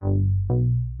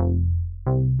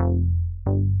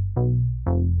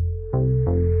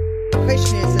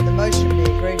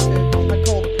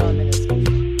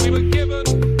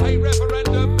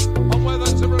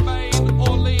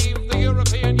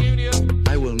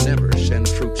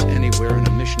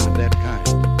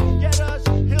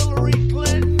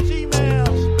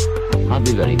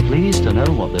very pleased to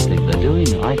know what they think they're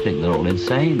doing. I think they're all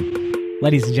insane.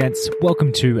 Ladies and gents,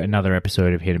 welcome to another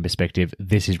episode of Hidden Perspective.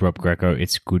 This is Rob Greco.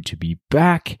 It's good to be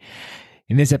back.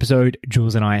 In this episode,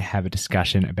 Jules and I have a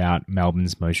discussion about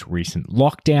Melbourne's most recent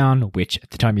lockdown, which at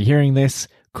the time you're hearing this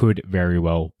could very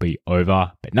well be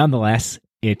over. But nonetheless,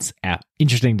 it's an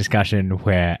interesting discussion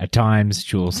where at times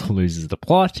Jules loses the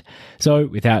plot. So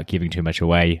without giving too much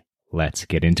away, let's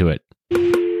get into it.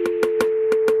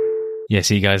 Yeah,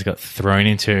 so you guys got thrown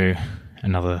into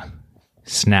another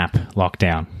snap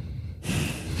lockdown.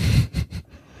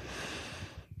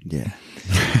 Yeah.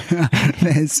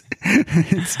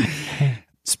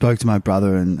 Spoke to my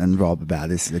brother and Rob about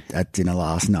this at dinner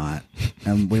last night,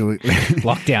 and we were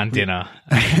lockdown dinner.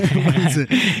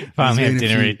 Finally have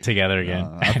dinner together again.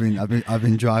 I've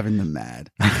been driving them mad.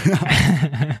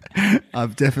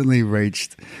 I've definitely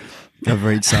reached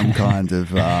some kind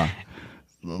of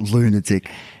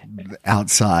lunatic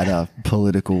outsider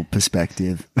political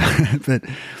perspective, but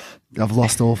I've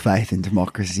lost all faith in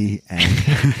democracy, and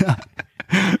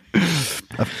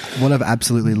what I've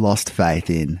absolutely lost faith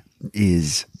in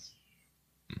is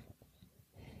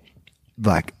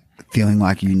like feeling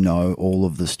like you know all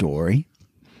of the story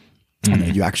and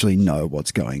that you actually know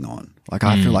what's going on. Like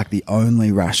I feel like the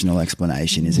only rational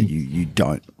explanation is that you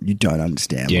don't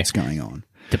understand what's going on.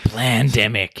 The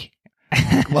pandemic.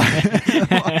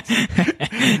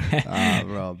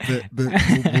 Rob, but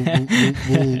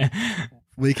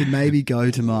we can maybe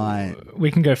go to my... We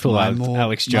can go full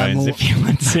Alex Jones if you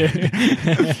want to.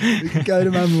 We can go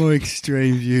to my more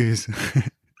extreme views.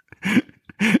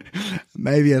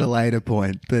 Maybe at a later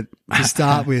point. But to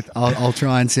start with, I'll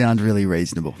try and sound really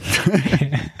reasonable.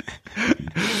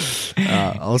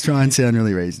 I'll try and sound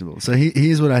really reasonable. So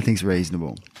here's what I think is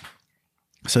reasonable.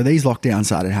 So these lockdowns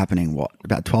started happening,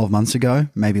 about 12 months ago,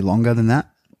 maybe longer than that.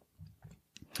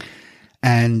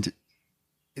 And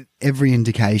every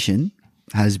indication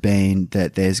has been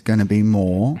that there's going to be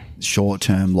more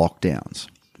short-term lockdowns,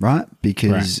 right?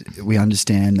 Because we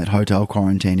understand that hotel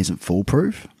quarantine isn't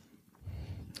foolproof.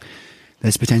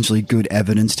 There's potentially good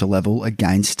evidence to level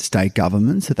against state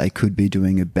governments that they could be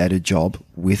doing a better job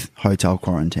with hotel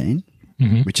quarantine,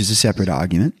 which is a separate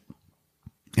argument.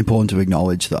 Important to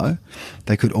acknowledge, though.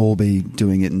 They could all be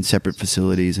doing it in separate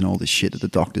facilities and all this shit that the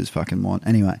doctors fucking want.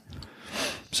 Anyway.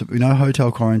 So we know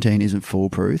hotel quarantine isn't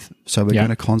foolproof, so we're going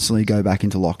to constantly go back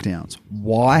into lockdowns.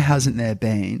 Why hasn't there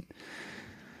been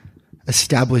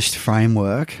established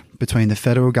framework between the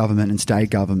federal government and state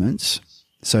governments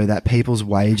so that people's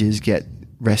wages get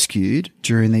rescued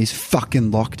during these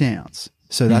fucking lockdowns?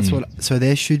 So so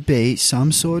there should be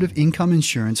some sort of income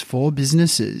insurance for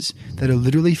businesses that are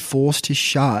literally forced to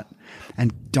shut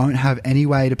and don't have any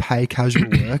way to pay casual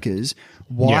workers.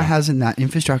 Why hasn't that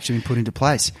infrastructure been put into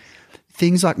place?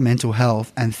 Things like mental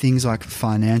health and things like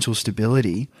financial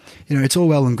stability, it's all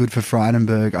well and good for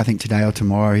Frydenberg. I think today or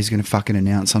tomorrow he's going to fucking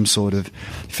announce some sort of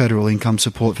federal income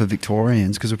support for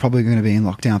Victorians because we're probably going to be in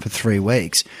lockdown for 3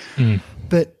 weeks.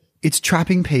 But it's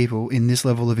trapping people in this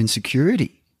level of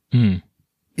insecurity.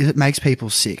 It makes people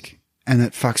sick and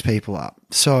it fucks people up.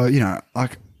 So,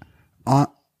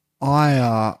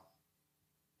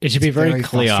 it should be very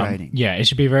clear. Yeah, it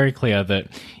should be very clear that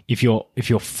if you're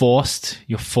forced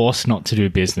not to do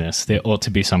business, there ought to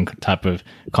be some type of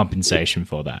compensation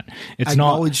for that. It's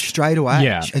acknowledged straight away.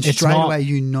 Yeah, and straight away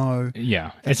you know.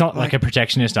 Yeah, it's not like a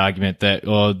protectionist argument that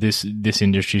this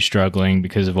industry's struggling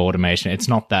because of automation. It's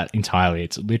not that entirely.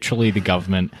 It's literally the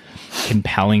government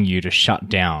compelling you to shut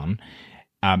down.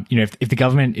 If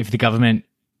the government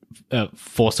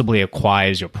forcibly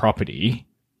acquires your property.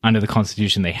 Under the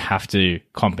Constitution, they have to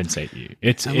compensate you.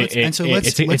 It's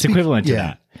equivalent to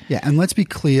that. Yeah, and let's be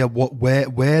clear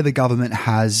where the government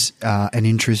has an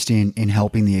interest in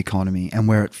helping the economy and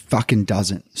where it fucking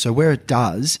doesn't. So where it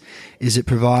does is it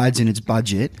provides in its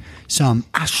budget some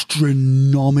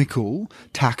astronomical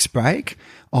tax break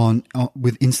on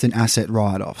with instant asset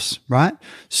write-offs, right?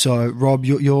 So Rob,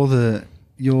 you're the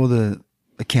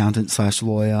accountant /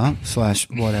 lawyer /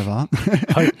 whatever.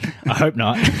 I hope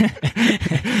not.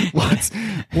 What's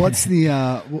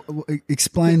the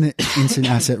explain the instant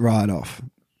asset write-off?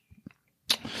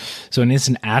 So an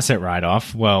instant asset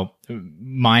write-off, well,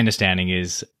 my understanding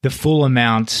is the full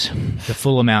amount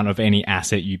of any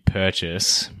asset you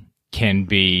purchase can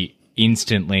be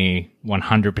instantly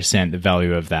 100% the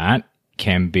value of that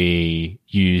can be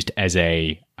used as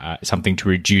a something to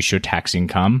reduce your tax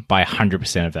income by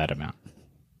 100% of that amount.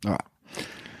 All right.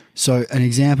 So an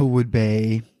example would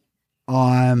be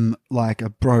I'm like a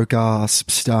broke-ass,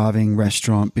 starving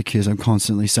restaurant because I'm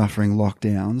constantly suffering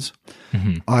lockdowns.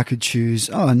 I could choose,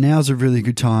 now's a really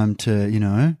good time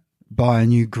to, buy a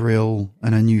new grill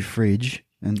and a new fridge,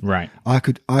 and Right. I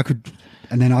could,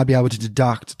 and then I'd be able to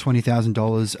deduct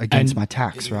 $20,000 against And my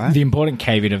tax, right? The important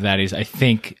caveat of that is, I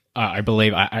think, I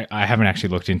believe, I haven't actually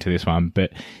looked into this one,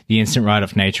 but the instant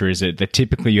write-off nature is that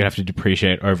typically you have to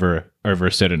depreciate over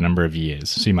a certain number of years.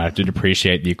 So you might have to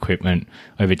depreciate the equipment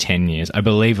over 10 years. I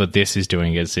believe what this is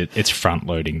doing is it's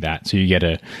front-loading that, so you get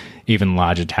a even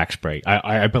larger tax break.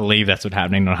 I believe that's what's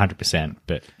happening, not 100%,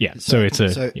 but yeah. So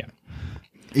yeah.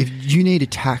 If you need a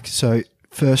tax, so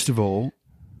first of all,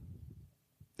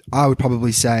 I would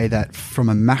probably say that from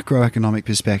a macroeconomic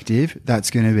perspective, that's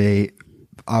going to be,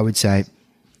 I would say,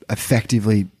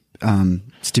 effectively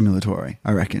stimulatory.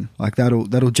 I reckon, like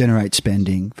that'll generate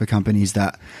spending for companies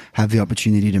that have the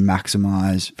opportunity to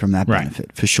maximize from that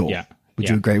benefit for sure. Yeah. Would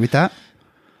you agree with that?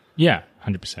 Yeah,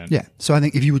 100%. Yeah. So I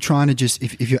think if you were trying to just,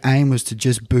 if your aim was to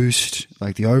just boost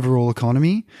like the overall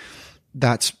economy,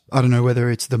 that's, I don't know whether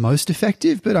it's the most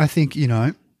effective, but I think,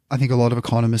 I think a lot of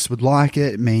economists would like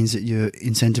it. It means that you're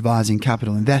incentivizing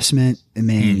capital investment. It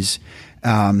means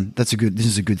this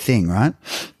is a good thing, right?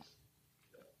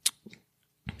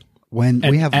 When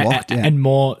we have lockdown. And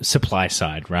more supply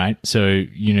side, right? So,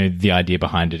 the idea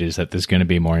behind it is that there's going to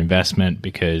be more investment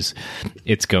because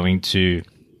it's going to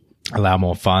allow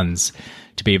more funds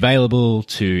to be available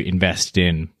to invest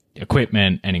in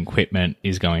equipment, and equipment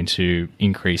is going to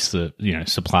increase the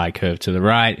supply curve to the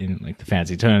right. In like the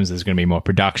fancy terms, there's going to be more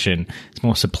production. It's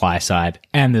more supply side,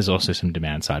 and there's also some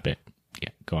demand side. But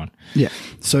yeah, go on. Yeah.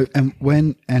 So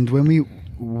when we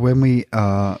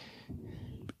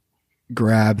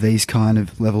grab these kind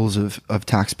of levels of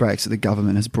tax breaks that the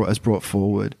government has brought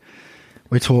forward,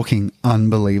 we're talking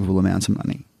unbelievable amounts of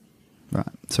money. Right.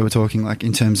 So we're talking like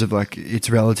in terms of like its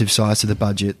relative size to the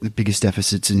budget, the biggest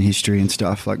deficits in history and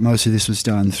stuff. Like most of this was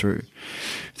done through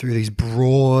these really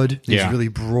broad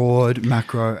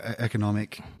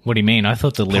macroeconomic. What do you mean? I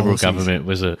thought the Liberal policies. government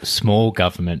was a small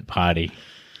government party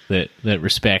that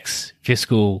respects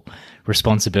fiscal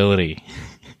responsibility.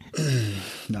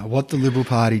 Now, what the Liberal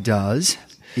Party does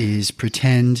is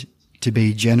pretend to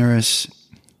be generous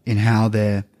in how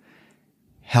they're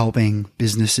helping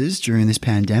businesses during this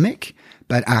pandemic,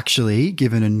 but actually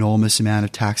give an enormous amount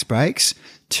of tax breaks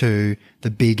to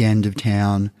the big end of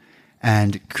town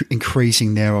and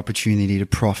increasing their opportunity to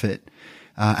profit,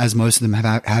 as most of them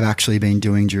have actually been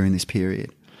doing during this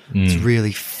period. It's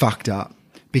really fucked up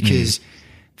because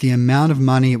the amount of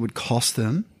money it would cost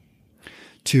them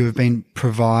to have been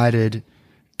provided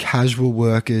casual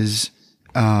workers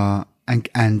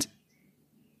and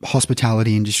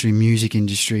hospitality industry, music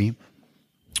industry,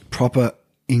 proper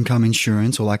income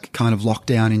insurance or like kind of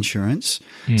lockdown insurance,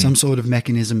 some sort of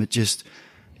mechanism that just,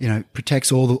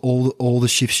 protects all the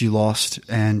shifts you lost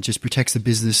and just protects the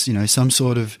business, some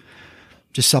sort of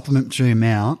just supplementary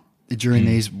amount during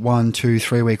these 1, 2,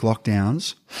 3 week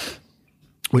lockdowns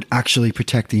would actually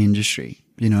protect the industry,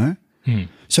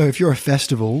 So if you're a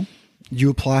festival, you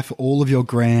apply for all of your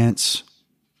grants,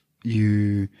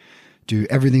 you do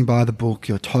everything by the book,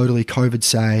 you're totally COVID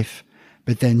safe,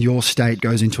 but then your state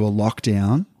goes into a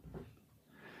lockdown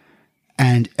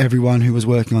and everyone who was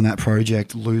working on that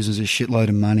project loses a shitload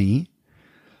of money.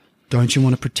 Don't you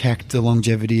want to protect the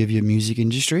longevity of your music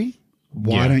industry?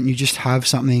 Why don't you just have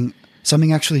something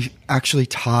actually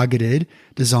targeted,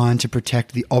 designed to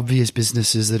protect the obvious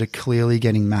businesses that are clearly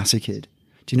getting massacred?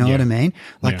 Do you know what I mean?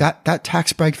 Like that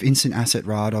tax break for instant asset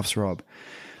write-offs, Rob,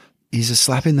 is a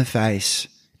slap in the face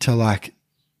to like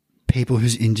people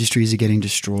whose industries are getting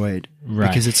destroyed. Right.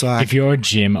 Because it's like, if you're a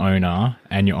gym owner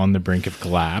and you're on the brink of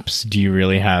collapse, do you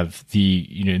really have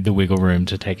the wiggle room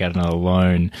to take out another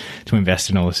loan to invest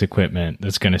in all this equipment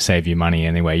that's going to save you money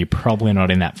anyway? You're probably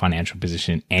not in that financial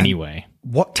position anyway.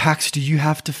 what tax do you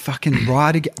have to fucking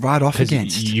write off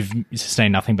against? You've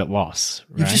sustained nothing but loss,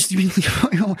 right? You're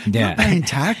not paying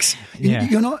tax.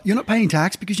 You're not paying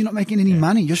tax because you're not making any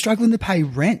money. You're struggling to pay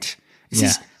rent.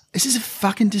 This is a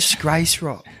fucking disgrace,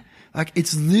 Rob. Like,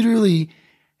 it's literally,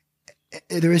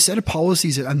 there are a set of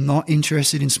policies that are not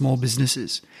interested in small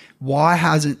businesses. Why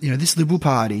hasn't, this Liberal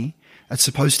Party that's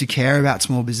supposed to care about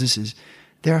small businesses,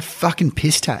 they're a fucking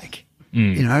piss take.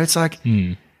 It's like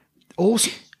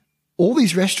all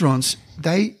these restaurants,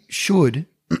 they should,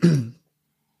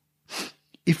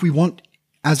 if we want,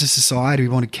 as a society, we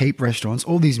want to keep restaurants,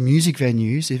 all these music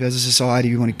venues, if as a society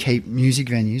we want to keep music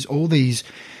venues, all these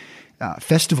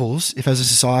festivals, if as a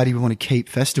society we want to keep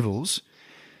festivals,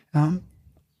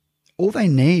 all they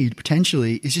need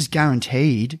potentially is just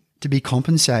guaranteed to be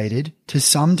compensated to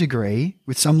some degree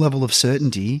with some level of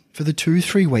certainty for the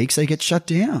 2-3 weeks they get shut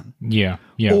down. Yeah.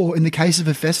 Or in the case of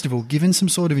a festival, given some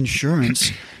sort of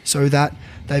insurance so that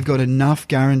they've got enough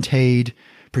guaranteed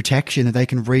protection that they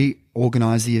can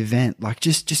reorganize the event. Like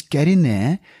just get in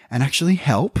there and actually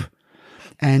help.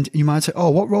 And you might say, oh,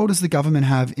 what role does the government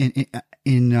have in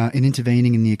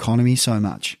intervening in the economy so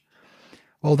much?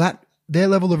 Well, their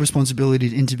level of responsibility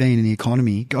to intervene in the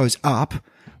economy goes up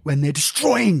when they're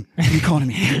destroying the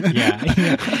economy.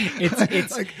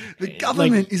 It's like the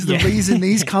government is the reason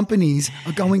these companies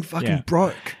are going fucking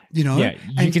broke, you know? Yeah,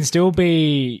 you can still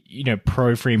be,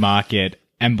 pro free market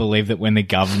and believe that when the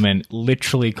government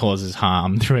literally causes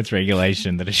harm through its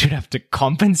regulation, that it should have to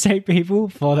compensate people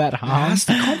for that harm. It has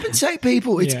to compensate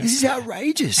people. This is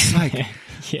outrageous. Like,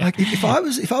 like if I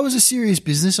was a serious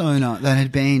business owner that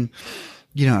had been,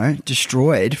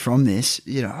 destroyed from this,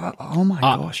 oh my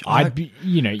gosh.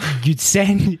 You'd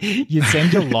send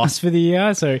your loss for the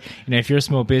year. So, if you're a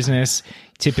small business,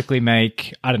 typically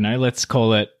make, I don't know, let's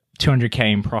call it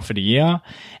 200K in profit a year.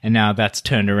 And now that's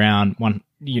turned around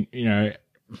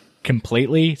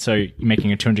completely. So you're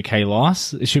making a 200K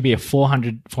loss. It should be a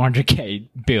 400K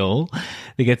bill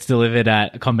that gets delivered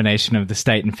at a combination of the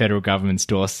state and federal government's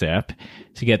doorstep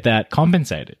to get that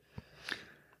compensated.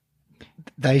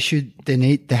 There should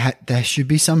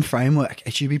be some framework.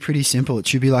 It should be pretty simple. It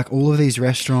should be like all of these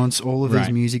restaurants, all of these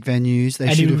music venues.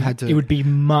 It would be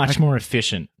much more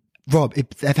efficient. Rob,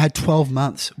 they've had 12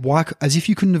 months. Why? As if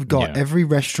you couldn't have got every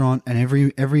restaurant and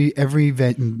every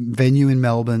venue in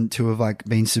Melbourne to have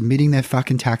been submitting their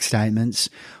fucking tax statements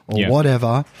or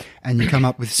whatever, and you come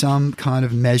up with some kind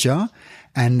of measure,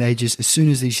 and they just, as soon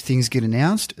as these things get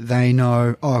announced, they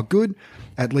know, oh, good,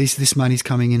 at least this money's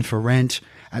coming in for rent.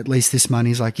 At least this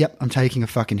money's like, yep, I'm taking a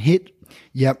fucking hit.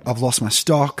 Yep, I've lost my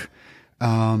stock.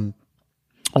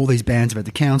 All these bans about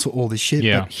the council, all this shit.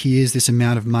 But here's this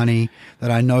amount of money that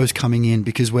I know is coming in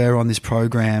because we're on this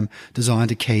program designed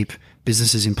to keep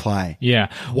businesses in play.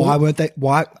 Yeah. Why weren't they?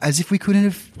 Why? As if we couldn't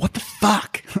have. What the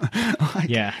fuck?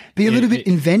 Be a little bit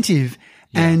inventive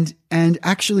and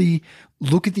actually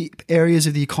look at the areas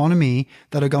of the economy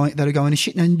that are going to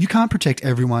shit. And you can't protect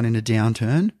everyone in a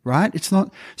downturn, right? It's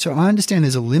not. So I understand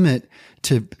there's a limit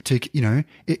to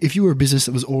if you were a business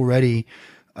that was already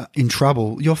in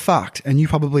trouble, you're fucked, and you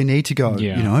probably need to go.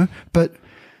 But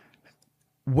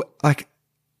what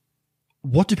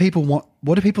do people want?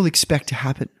 What do people expect to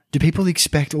happen? Do people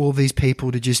expect all of these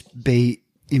people to just be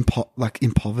in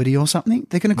poverty or something?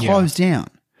 They're going to close down.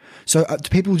 So are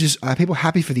people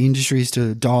happy for the industries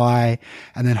to die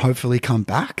and then hopefully come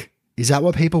back? Is that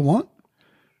what people want?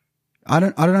 I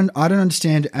don't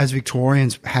understand as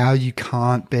Victorians how you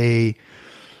can't be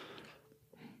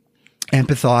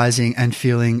empathizing and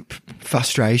feeling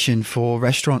frustration for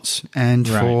restaurants and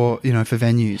for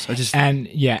venues.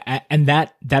 And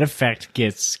that effect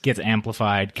gets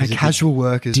amplified because of casual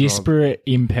workers, disparate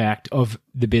impact of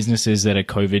the businesses that are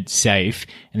COVID safe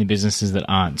and the businesses that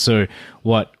aren't. So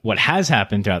what has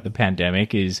happened throughout the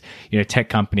pandemic is, tech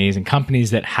companies and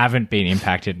companies that haven't been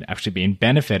impacted actually being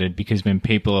benefited, because when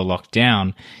people are locked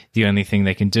down, the only thing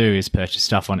they can do is purchase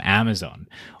stuff on Amazon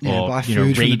or buy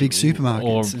food from the big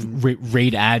supermarkets or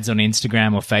read ads on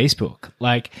Instagram or Facebook.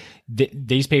 Like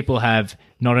these people have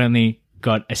not only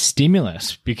got a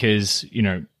stimulus because,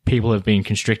 people have been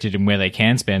constricted in where they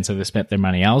can spend, so they spent their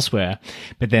money elsewhere.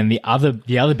 But then the other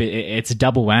bit, it's a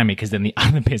double whammy, because then the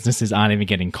other businesses aren't even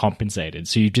getting compensated.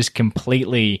 So you've just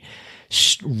completely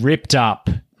ripped up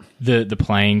the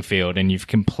playing field, and it's a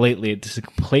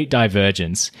complete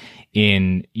divergence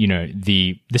in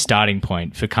the starting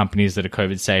point for companies that are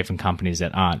COVID safe and companies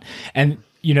that aren't. And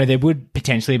there would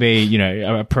potentially be,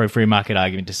 a pro-free market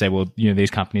argument to say, well,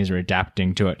 these companies are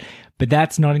adapting to it. But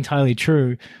that's not entirely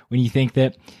true when you think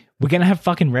that we're going to have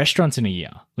fucking restaurants in a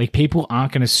year. Like, people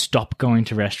aren't going to stop going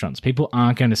to restaurants. People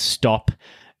aren't going to stop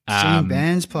seeing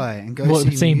bands play and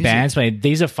seeing music. Bands play.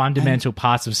 These are fundamental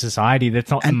parts of society. That's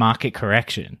not a market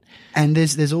correction. And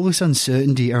there's all this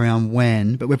uncertainty around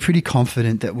when, but we're pretty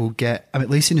confident that we'll get, at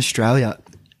least in Australia.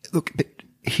 Look,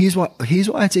 here's why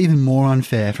it's even more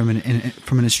unfair from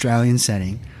an Australian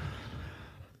setting,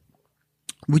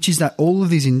 which is that all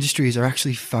of these industries are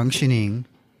actually functioning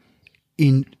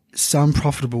in some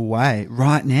profitable way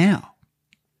right now.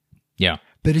 Yeah.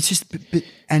 But it's just,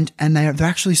 and they're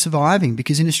actually surviving,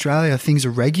 because in Australia things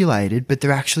are regulated, but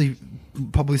they're actually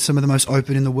probably some of the most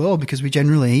open in the world, because we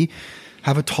generally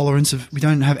have we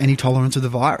don't have any tolerance of the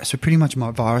virus. We're pretty much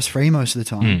virus free most of the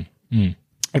time.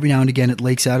 Every now and again it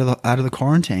leaks out of the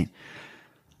quarantine.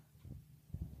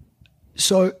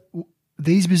 So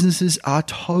these businesses are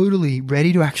totally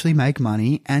ready to actually make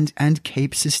money and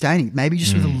keep sustaining, maybe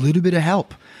just with a little bit of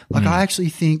help. Like I actually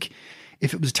think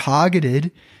if it was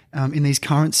targeted in these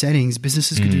current settings,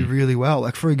 businesses could do really well.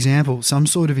 Like, for example, some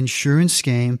sort of insurance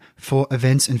scheme for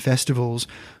events and festivals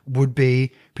would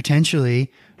be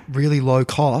potentially really low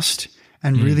cost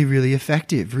and really, really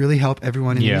effective, really help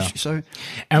everyone in the industry. So,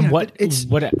 and you know,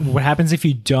 what happens if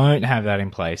you don't have that in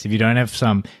place? If you don't have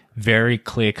some very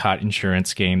clear-cut insurance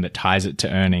scheme that ties it to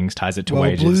earnings, ties it to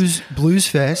wages?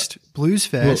 Bluesfest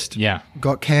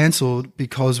got cancelled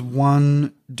because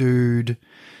one dude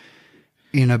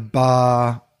in a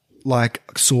bar, like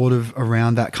sort of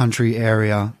around that country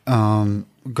area,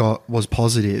 was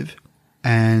positive,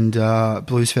 and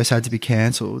Bluesfest had to be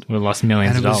cancelled. We lost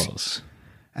millions of dollars.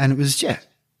 And it was,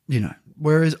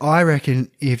 whereas I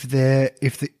reckon if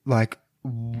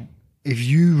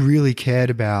you really cared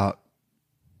about,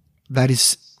 that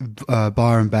is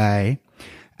Byron Bay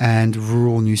and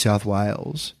rural New South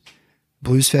Wales,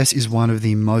 Bluesfest is one of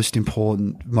the most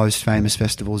important, most famous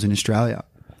festivals in Australia.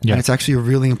 Yeah. And it's actually a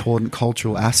really important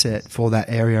cultural asset for that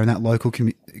area and that local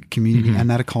community and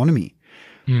that economy.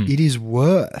 It is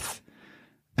worth...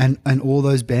 And all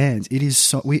those bands, it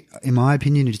is in my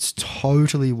opinion, it's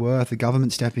totally worth the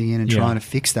government stepping in and trying to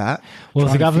fix that. Well,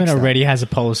 if the government already has a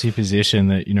policy position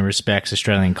that, respects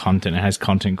Australian content and has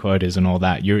content quotas and all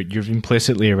that, you've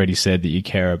implicitly already said that you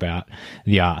care about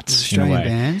the arts. Australian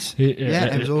bands.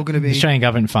 It was all going to be... Australian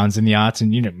government funds in the arts,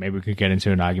 and, maybe we could get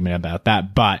into an argument about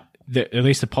that. But at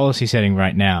least the policy setting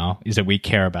right now is that we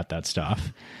care about that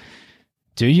stuff.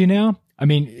 Do you now? I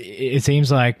mean, it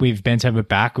seems like we've bent over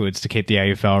backwards to keep the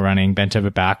AFL running, bent over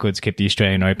backwards to keep the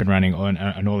Australian Open running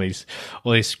and all these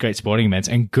great sporting events,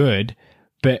 and good.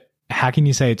 But how can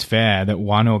you say it's fair that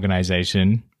one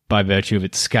organisation, by virtue of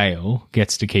its scale,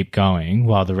 gets to keep going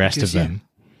while the rest of them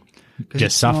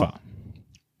just suffer?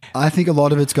 I think a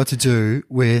lot of it's got to do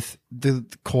with the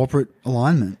corporate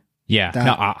alignment. Yeah.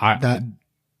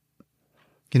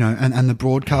 And the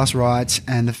broadcast rights,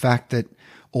 and the fact that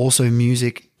also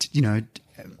music,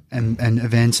 and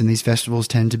events and these festivals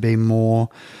tend to be more,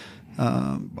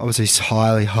 obviously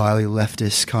highly, highly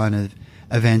leftist kind of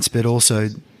events, but also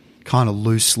kind of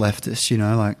loose leftist,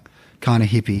 like kind of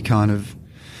hippie, kind of,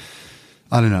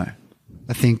 I don't know.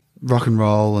 I think rock and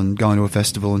roll and going to a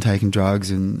festival and taking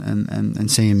drugs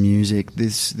and seeing music,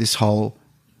 this whole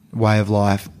way of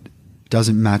life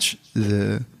doesn't match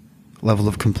the level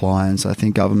of compliance I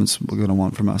think governments are going to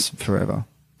want from us forever.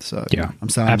 So I'm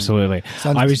starting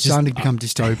to become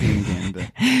dystopian again.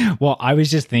 But. Well, I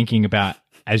was just thinking about,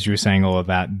 as you were saying all of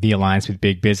that, the alliance with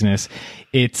big business.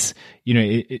 It's,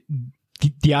 the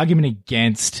argument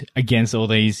against all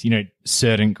these,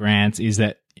 certain grants is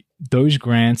that those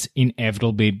grants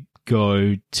inevitably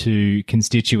go to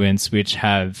constituents which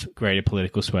have greater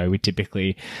political sway. We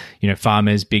typically,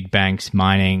 farmers, big banks,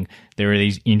 mining, there are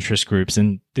these interest groups,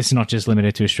 and this is not just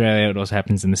limited to Australia, it also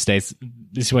happens in the States.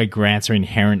 This is why grants are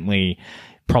inherently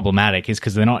problematic, is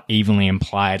because they're not evenly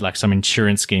implied like some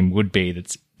insurance scheme would be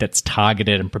that's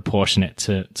targeted and proportionate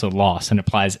to loss and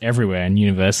applies everywhere and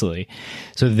universally.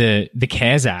 So the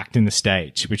CARES Act in the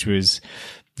States, which was,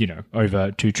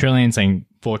 over $2 trillion, saying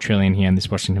 $4 trillion here in this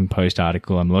Washington Post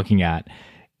article I'm looking at,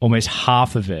 almost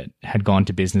half of it had gone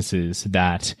to businesses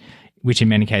which in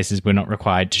many cases were not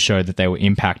required to show that they were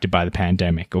impacted by the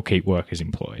pandemic or keep workers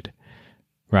employed,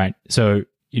 right? So,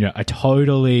 a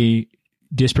totally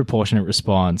disproportionate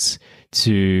response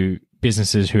to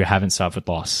businesses who haven't suffered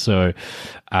loss. So,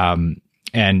 and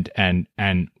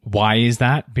why is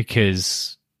that?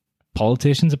 Because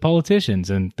politicians are politicians,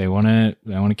 and they want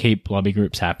to keep lobby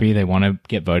groups happy. They want to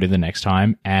get voted the next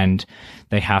time, and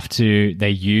they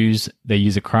use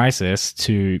a crisis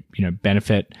to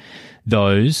benefit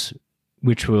those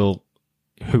who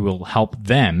will help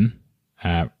them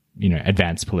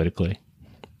advance politically.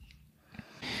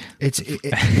 It's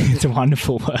a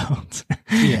wonderful world.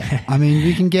 Yeah, I mean,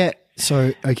 we can get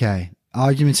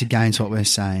arguments against what we're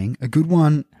saying. A good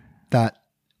one that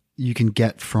you can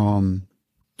get from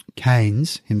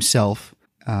Keynes himself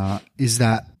is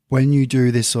that when you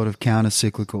do this sort of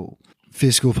counter-cyclical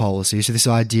fiscal policy, so this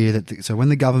idea that when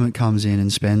the government comes in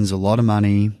and spends a lot of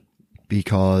money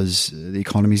because the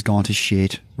economy's gone to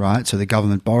shit, right? So the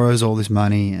government borrows all this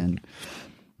money and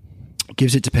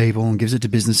gives it to people and gives it to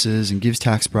businesses and gives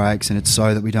tax breaks, and it's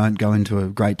so that we don't go into a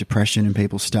Great Depression and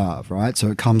people starve, right? So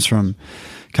it comes from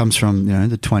the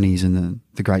 20s and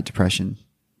the Great Depression.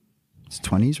 It's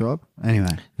 20s, Rob?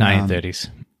 Anyway. 1930s.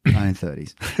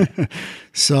 1930s.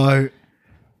 So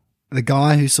the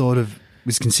guy who sort of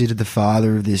was considered the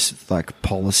father of this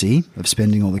policy of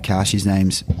spending all the cash, his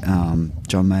name's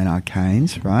John Maynard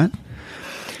Keynes, right?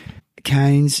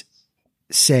 Keynes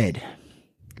said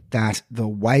that the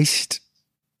waste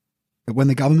when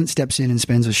the government steps in and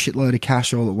spends a shitload of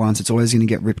cash all at once, it's always going to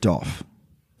get ripped off,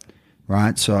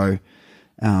 right? So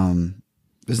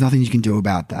there's nothing you can do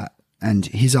about that. And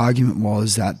his argument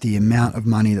was that the amount of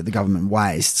money that the government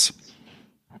wastes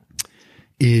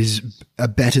is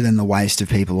better than the waste of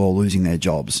people all losing their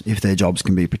jobs, if their jobs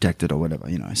can be protected or whatever,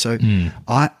 you know. So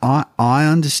I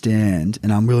understand,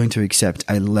 and I'm willing to accept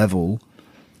a level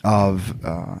of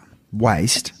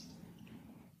waste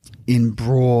in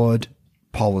broad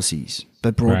policies.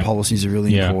 But broad policies are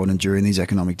really important during these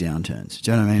economic downturns.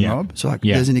 Do you know what I mean, Rob? So like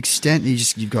there's an extent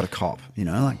you've got to cop, you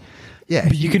know, like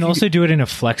but you can also do it in a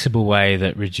flexible way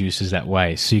that reduces that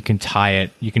waste. So you can tie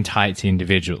it to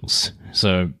individuals.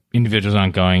 So individuals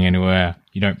aren't going anywhere.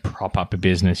 You don't prop up a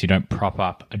business. You don't prop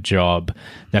up a job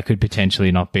that could potentially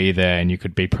not be there, and you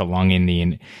could be prolonging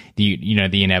the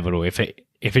inevitable. If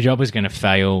a job is going to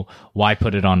fail, why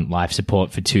put it on life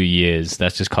support for 2 years?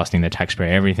 That's just costing the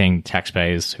taxpayer everything.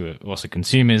 Taxpayers, who are also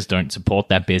consumers, don't support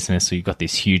that business, so you've got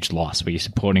this huge loss where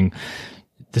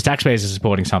the taxpayers are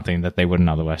supporting something that they wouldn't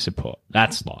otherwise support.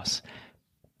 That's loss.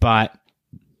 But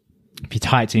if you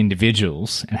tie it to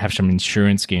individuals and have some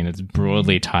insurance scheme that's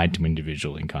broadly tied to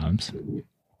individual incomes,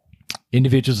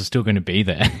 individuals are still going to be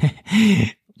there.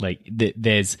 Like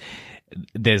there's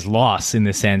loss in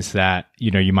the sense that,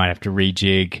 you know, you might have to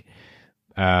rejig,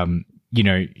 you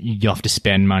know, you have to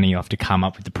spend money, you have to come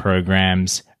up with the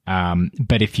programs.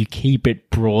 But if you keep it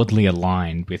broadly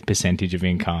aligned with percentage of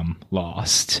income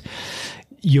lost,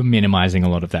 you're minimizing a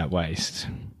lot of that waste.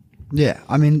 Yeah.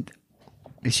 I mean,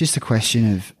 it's just a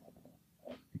question of,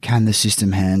 can the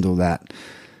system handle that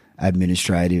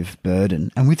administrative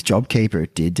burden? And with JobKeeper,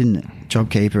 it did, didn't it?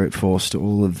 JobKeeper, it forced so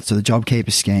the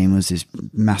JobKeeper scheme was this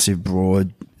massive,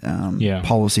 broad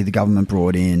policy the government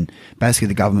brought in. Basically,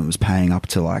 the government was paying up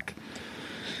to like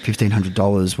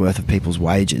 $1,500 worth of people's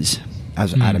wages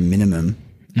at a minimum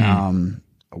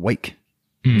a week.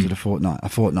 Was it a fortnight? A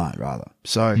fortnight, rather.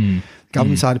 So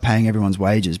government started paying everyone's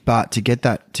wages, but to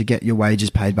get your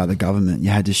wages paid by the government, you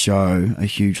had to show a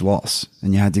huge loss,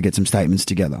 and you had to get some statements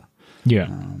together. Yeah.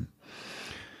 And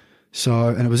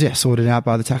it was sorted out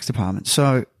by the tax department.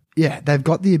 So they've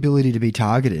got the ability to be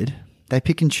targeted. They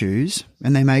pick and choose,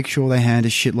 and they make sure they hand a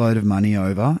shitload of money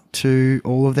over to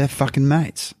all of their fucking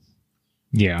mates.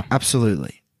 Yeah,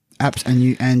 absolutely.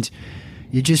 And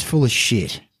you're just full of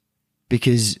shit,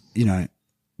 because you know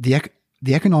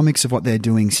the economics of what they're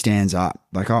doing stands up.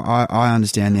 Like I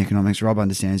understand the economics. Rob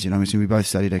understands the economics, and we both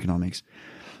studied economics.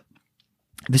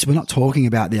 We're not talking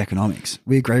about the economics.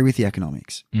 We agree with the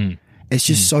economics. It's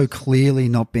just so clearly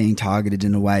not being targeted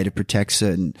in a way to protect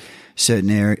certain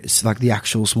areas, like the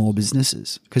actual small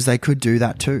businesses, because they could do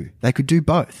that too. They could do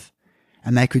both,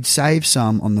 and they could save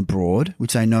some on the broad,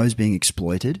 which they know is being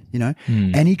exploited. You know,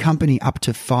 any company up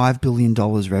to $5 billion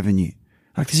revenue.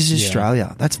 Like, this is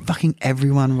Australia. That's fucking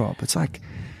everyone, Rob. It's like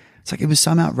it was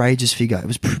some outrageous figure. It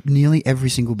was nearly every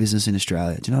single business in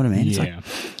Australia. Do you know what I mean? Yeah.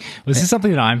 Well, this is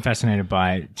something that I'm fascinated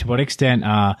by. To what extent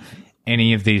are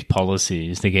any of these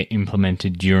policies that get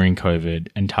implemented during COVID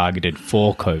and targeted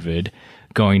for COVID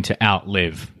going to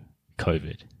outlive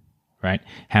COVID, right?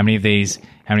 How many of these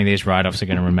write-offs are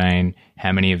going to remain?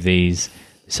 How many of these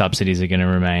subsidies are going to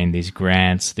remain, these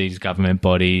grants, these government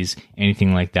bodies,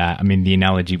 anything like that? I mean, the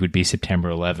analogy would be September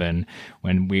 11,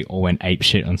 when we all went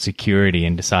apeshit on security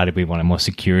and decided we wanted more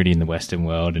security in the Western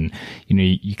world. And, you know,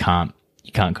 you can't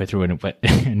go through an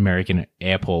American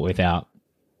airport without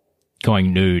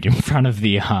going nude in front of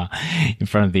the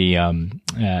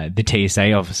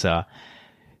TSA officer.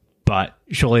 But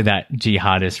surely that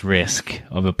jihadist risk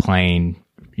of a plane,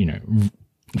 you know,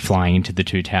 flying into the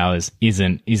two towers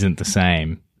isn't the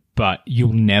same. But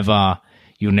you'll never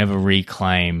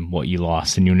reclaim what you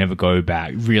lost, and you'll never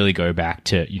really go back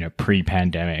to, you know,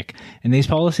 pre-pandemic. And these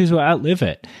policies will outlive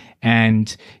it.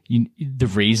 And the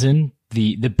reason,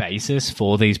 the basis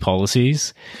for these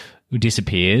policies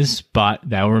disappears, but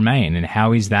they'll remain. And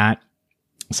how is that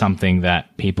something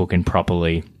that people can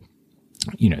properly,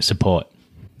 you know, support?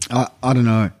 I don't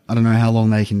know. I don't know how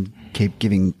long they can keep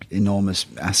giving enormous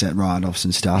asset write-offs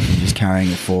and stuff and just carrying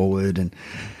it forward. And,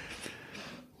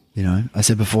 you know, I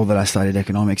said before that I studied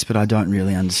economics, but I don't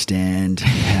really understand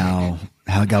how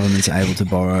governments are able to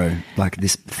borrow like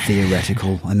this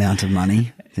theoretical amount of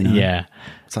money. You know? Yeah.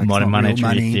 It's like modern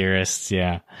monetary theorists,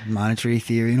 monetary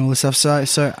theory and all this stuff.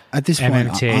 So at this point,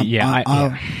 MMT,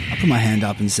 I put my hand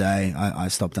up and say I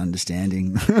stopped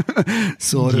understanding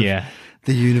sort of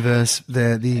the universe,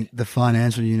 the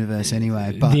financial universe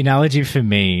anyway. But the analogy for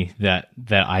me that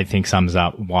I think sums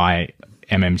up why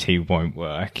MMT won't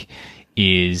work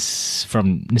is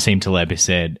from Nassim Taleb, who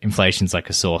said inflation's like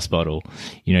a sauce bottle.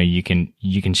 You know, you can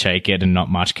shake it and not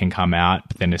much can come out,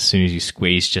 but then as soon as you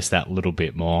squeeze just that little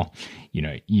bit more, you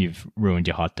know, you've ruined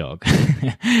your hot dog.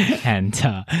 And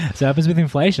so it happens with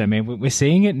inflation. I mean, we're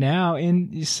seeing it now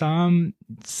in some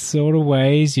sort of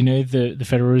ways. You know, the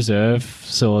Federal Reserve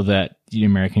saw that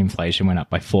American inflation went up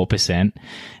by 4% in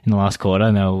the last quarter,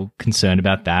 and they were concerned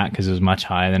about that because it was much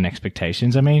higher than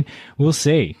expectations. I mean, we'll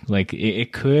see. Like,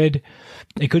 it could,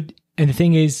 and the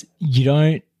thing is, you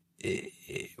don't,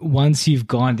 once you've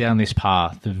gone down this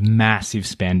path of massive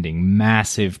spending,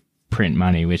 massive print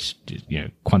money, which, you know,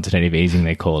 quantitative easing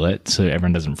they call it, so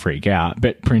everyone doesn't freak out,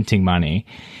 but printing money,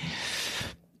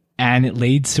 and it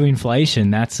leads to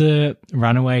inflation. That's a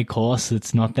runaway course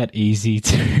that's not that easy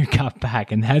to cut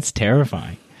back, and that's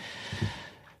terrifying.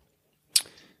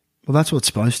 Well, that's what's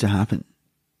supposed to happen.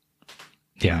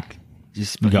 Yeah.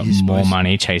 You've got more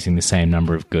money chasing the same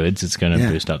number of goods. It's going to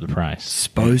boost up the price.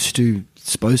 Supposed to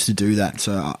do that.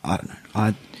 So I don't know.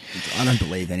 I don't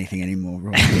believe anything anymore,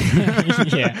 Rob.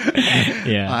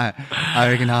 Yeah. I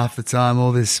reckon half the time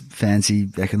all this fancy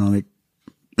economic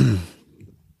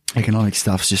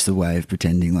stuff's just a way of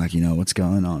pretending like you know what's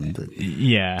going on. But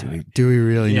do we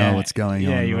really know what's going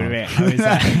on? Yeah, you would have been.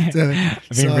 I've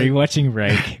been rewatching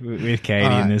Rake with Katie,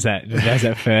 and there's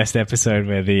that first episode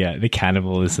where the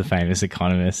cannibal is the famous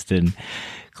economist, and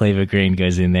Cleaver Green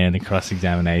goes in there in the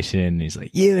cross-examination, and he's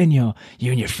like, you and your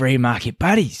free market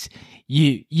buddies,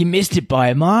 you missed it by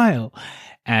a mile.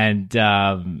 And,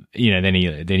 you know, then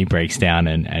he breaks down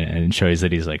and shows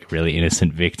that he's like a really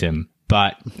innocent victim,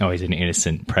 but, he's an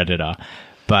innocent predator.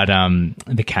 But,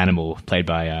 the cannibal played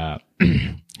by,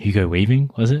 Hugo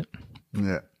Weaving, was it?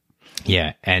 Yeah.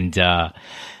 Yeah. And,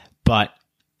 but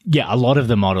yeah, a lot of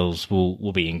the models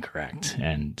will be incorrect.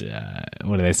 And,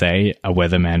 what do they say? A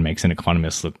weatherman makes an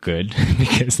economist look good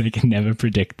because they can never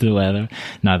predict the weather.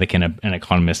 Neither can an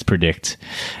economist predict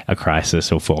a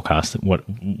crisis or forecast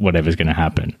whatever's going to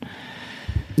happen.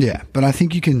 Yeah. But I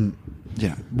think you can,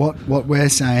 what we're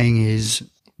saying is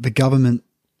the government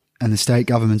and the state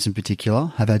governments in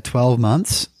particular have had 12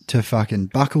 months to fucking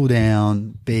buckle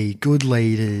down, be good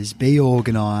leaders, be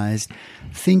organised,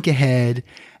 think ahead,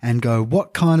 and go,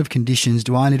 what kind of conditions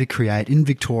do I need to create in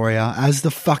Victoria as the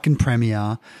fucking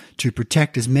Premier to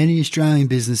protect as many Australian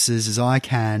businesses as I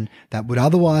can that would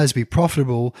otherwise be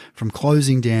profitable from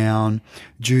closing down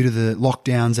due to the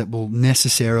lockdowns that will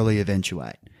necessarily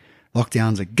eventuate.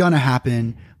 Lockdowns are going to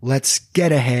happen. Let's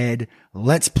get ahead.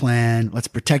 Let's plan. Let's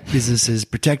protect businesses,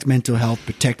 protect mental health,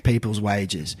 protect people's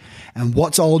wages. And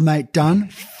what's old mate done?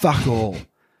 Fuck all.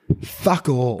 Fuck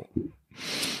all.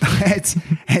 It's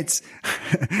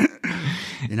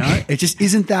you know, it just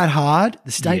isn't that hard.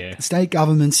 The state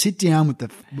governments sit down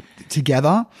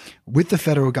together with the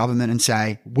federal government and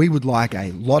say, we would like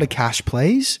a lot of cash,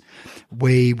 please.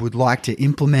 We would like to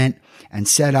implement and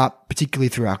set up, particularly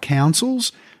through our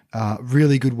councils,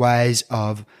 really good ways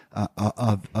of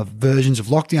versions of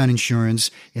lockdown insurance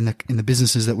in the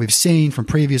businesses that we've seen from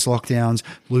previous lockdowns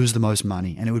lose the most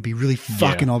money. And it would be really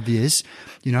fucking obvious,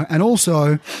 you know, and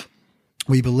also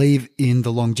we believe in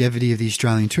the longevity of the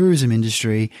Australian tourism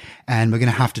industry, and we're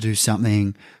going to have to do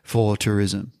something for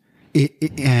tourism.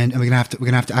 And we're going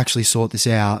to have to actually sort this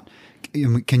out.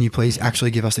 Can you please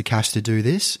actually give us the cash to do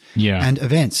this? Yeah. And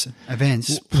events.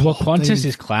 Well, Qantas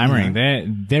is clamoring. You know,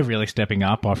 they're really stepping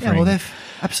up, offering. Yeah, well,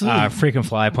 absolutely. Frequent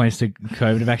flyer points to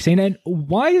COVID vaccine. And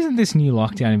why isn't this new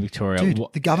lockdown in Victoria? Dude,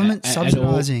 the government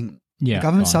subsidising. The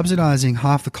government subsidising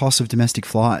half the cost of domestic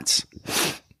flights.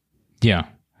 Yeah.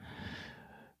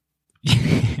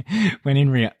 when in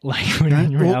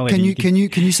reality, can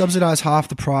you subsidise half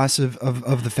the price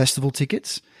of the festival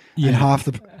tickets? Yeah. And half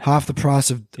the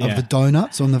price of the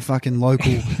donuts on the fucking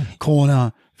local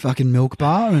corner fucking milk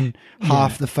bar, and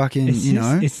half the fucking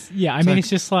it's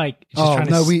just like trying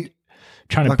to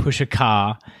push a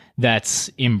car that's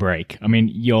in brake. I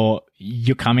mean, you're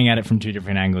coming at it from two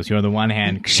different angles. You're on the one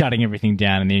hand shutting everything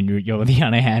down, and then you're on the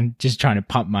other hand just trying to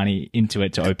pump money into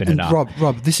it to open it up.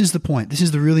 Rob, this is the point. This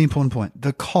is the really important point.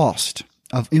 The cost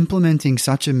of implementing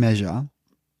such a measure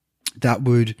that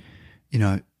would, you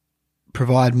know,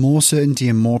 provide more certainty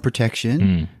and more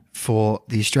protection for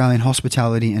the Australian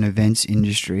hospitality and events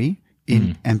industry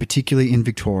and particularly in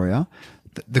Victoria,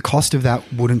 the cost of that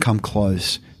wouldn't come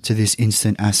close to this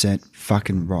instant asset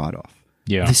fucking write-off.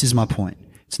 Yeah. This is my point.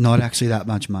 It's not actually that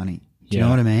much money. Do you know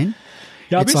what I mean?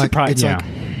 Yeah, it's like,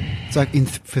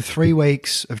 for 3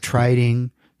 weeks of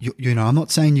trading, you know, I'm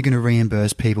not saying you're going to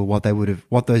reimburse people what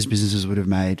those businesses would have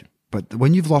made. But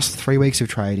when you've lost 3 weeks of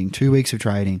trading, 2 weeks of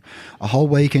trading, a whole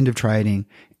weekend of trading,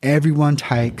 everyone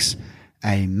takes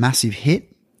a massive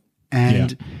hit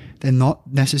and they're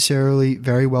not necessarily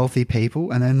very wealthy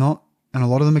people, and and a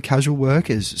lot of them are casual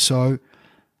workers. So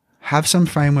have some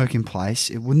framework in place.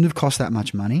 It wouldn't have cost that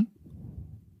much money.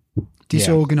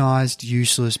 Disorganized,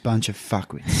 useless bunch of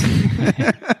fuckwits.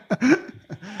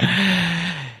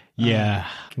 Yeah.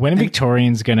 When are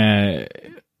Victorians going to...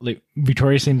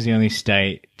 Victoria seems the only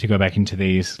state to go back into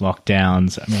these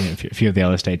lockdowns. I mean, a few of the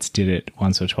other states did it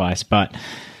once or twice. But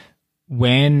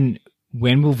when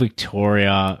will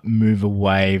Victoria move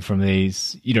away from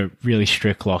these, really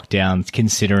strict lockdowns,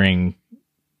 considering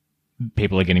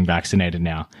people are getting vaccinated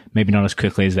now? Maybe not as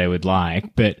quickly as they would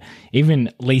like, but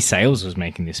even Lee Sales was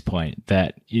making this point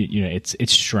that,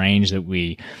 it's strange that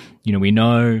we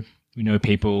know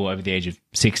people over the age of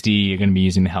 60 are going to be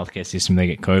using the healthcare system. They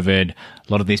get COVID. A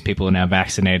lot of these people are now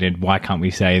vaccinated. Why can't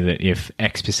we say that if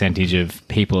X percentage of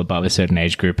people above a certain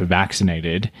age group are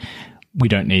vaccinated, we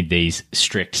don't need these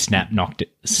strict snap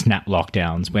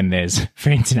lockdowns when there's, for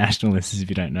international listeners, if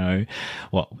you don't know,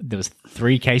 there was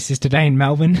 3 cases today in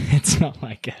Melbourne. It's not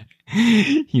like,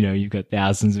 you've got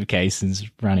thousands of cases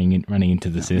running into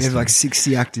the system. We have like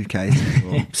 60 active cases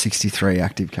or 63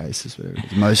 active cases.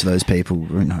 Most of those people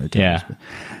were in hotels.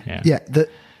 Yeah.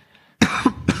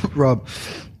 Rob,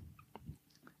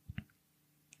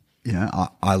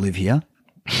 I live here.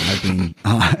 I've been,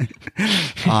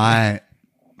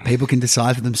 people can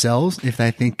decide for themselves if they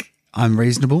think I'm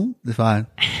reasonable, if I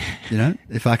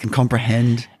can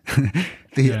comprehend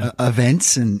the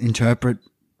events and interpret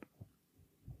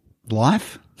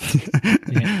life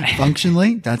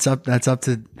functionally. That's up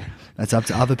to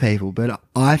other people. But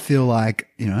I feel like,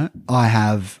 I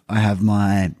have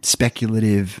my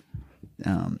speculative,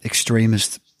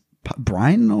 extremist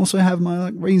brain, and also have my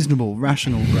reasonable,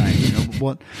 rational brain.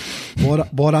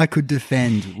 What I could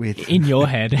defend with in your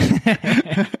head.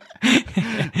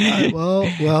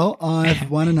 Well, I've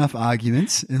won enough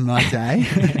arguments in my day.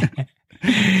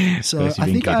 So I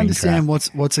think I understand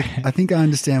I think I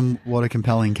understand what a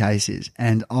compelling case is.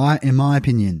 And in my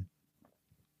opinion,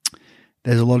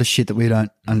 there's a lot of shit that we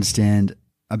don't understand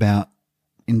about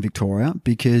in Victoria,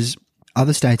 because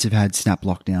other states have had snap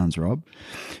lockdowns, Rob.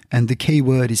 And the key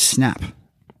word is snap,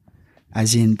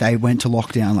 as in they went to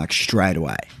lockdown straight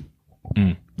away.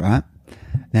 Right?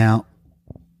 Now,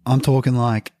 I'm talking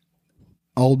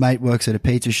old mate works at a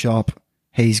pizza shop.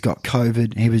 He's got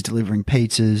COVID. He was delivering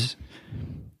pizzas.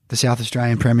 The South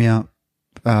Australian Premier,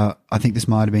 I think this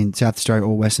might have been South Australia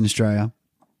or Western Australia.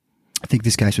 I think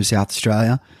this case was South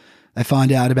Australia. They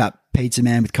find out about Pizza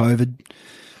Man with COVID,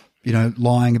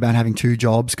 lying about having 2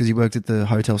 jobs because he worked at the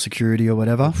hotel security or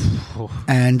whatever.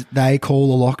 And they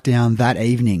call a lockdown that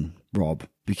evening, Rob,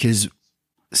 because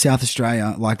South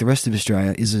Australia, like the rest of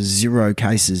Australia, is a 0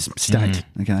 cases state.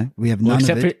 Okay, we have none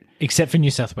of it, except for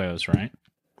New South Wales, right?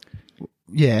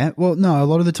 Yeah. Well, no. A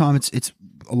lot of the time,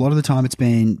 it's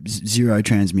been 0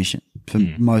 transmission for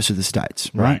most of the states,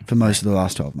 right? For most of the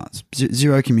last 12 months,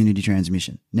 0 community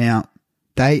transmission. Now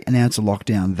they announced a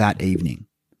lockdown that evening.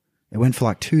 It went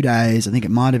for 2 days. I think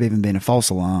it might have even been a false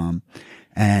alarm,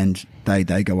 and they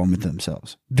go on with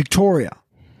themselves. Victoria,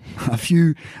 a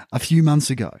few months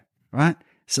ago, right?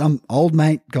 Some old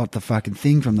mate got the fucking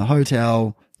thing from the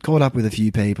hotel, caught up with a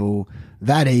few people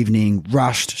that evening,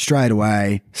 rushed straight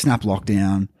away, snap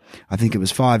lockdown. I think it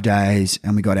was 5 days,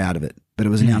 and we got out of it, but it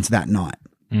was announced that night.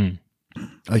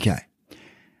 Okay.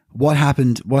 What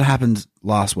happened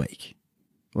last week?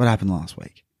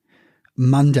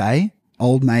 Monday,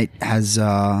 old mate has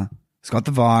got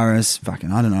the virus,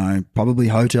 fucking, I don't know, probably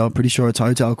pretty sure it's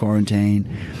hotel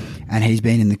quarantine, and he's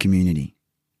been in the community.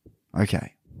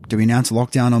 Okay. Do we announce a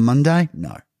lockdown on Monday?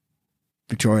 No.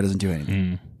 Victoria doesn't do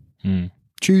anything.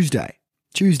 Tuesday.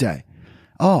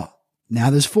 Oh, now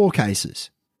there's 4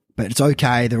 cases, but it's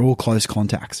okay. They're all close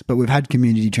contacts, but we've had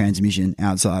community transmission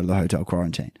outside of the hotel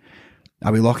quarantine.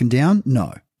 Are we locking down?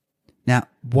 No. Now,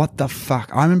 what the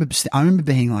fuck? I remember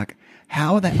being like,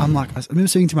 how are they? I remember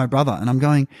speaking to my brother, and I'm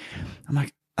like,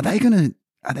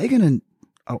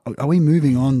 are we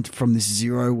moving on from this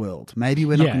 0 world? Maybe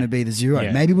we're not going to be the 0.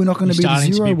 Yeah. Maybe we're not going to be the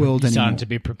 0 world anymore. Starting to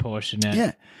be proportionate.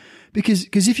 Yeah. Because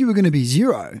if you were going to be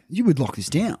 0, you would lock this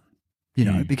down,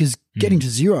 because getting to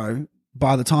 0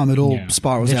 by the time it all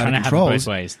spirals out of control. They're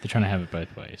trying to have it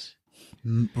both ways.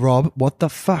 Rob, what the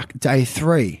fuck? Day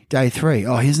 3.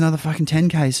 Oh, here's another fucking 10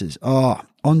 cases. Oh,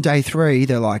 on day 3,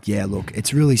 they're like, yeah, look,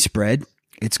 it's really spread.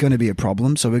 It's going to be a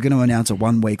problem. So we're going to announce a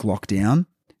 1-week lockdown,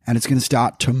 and it's going to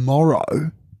start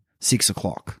tomorrow, 6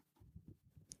 o'clock.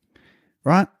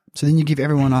 Right? So then you give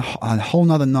everyone a whole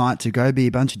nother night to go be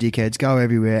a bunch of dickheads, go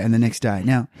everywhere, and the next day.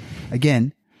 Now,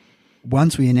 again,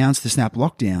 once we announced the snap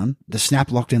lockdown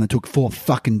that took 4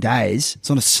 fucking days, it's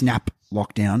not a snap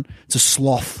lockdown. It's a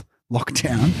sloth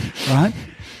lockdown, right?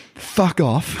 Fuck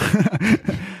off.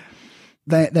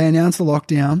 They announced the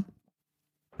lockdown,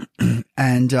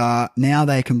 and now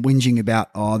they can whinging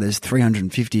about, there's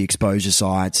 350 exposure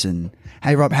sites. And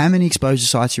hey, Rob, how many exposure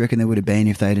sites do you reckon there would have been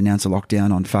if they'd announced a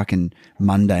lockdown on fucking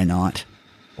Monday night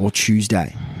or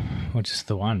Tuesday? Well, just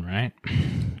the one, right?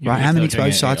 Right, how many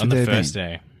exposure sites would there have been? On the first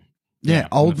day. Yeah,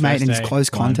 old the mate first and his day,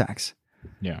 close one. contacts.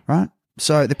 Yeah. Right?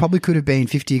 So there probably could have been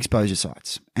 50 exposure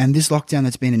sites. And this lockdown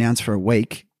that's been announced for a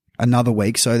week, another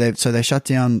week, so they shut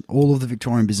down all of the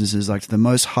Victorian businesses, like the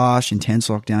most harsh, intense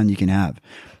lockdown you can have.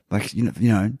 Like,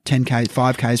 10K,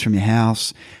 5Ks from your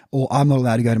house, or I'm not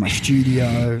allowed to go to my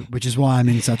studio, which is why I'm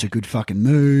in such a good fucking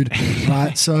mood,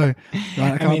 right? So,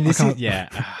 right,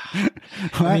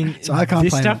 so I can't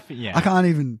play. I can't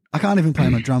even play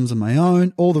my drums on my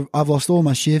own. I've lost all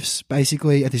my shifts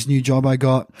basically at this new job I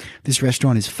got. This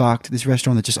restaurant is fucked. This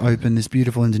restaurant that just opened, this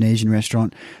beautiful Indonesian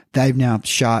restaurant, they've now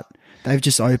shut. They've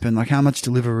just opened. Like, how much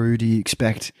Deliveroo do you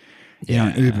expect?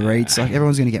 Uber Eats. Like,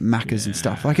 everyone's going to get Maccas and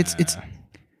stuff. Like, it's.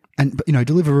 And,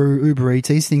 Deliveroo, Uber Eats,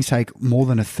 these things take more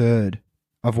than a third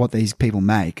of what these people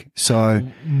make. So,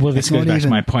 well, this goes back to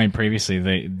my point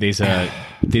previously. These are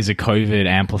COVID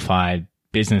amplified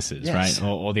businesses, yes. right?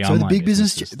 Or the so online the big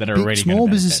businesses that are already small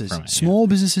gonna businesses, from it, small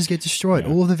businesses get destroyed.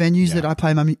 All of the venues that I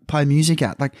play music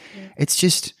at, like, it's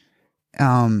just,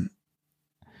 what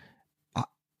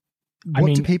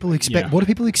do people expect? Yeah. What do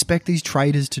people expect these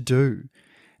traders to do?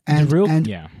 And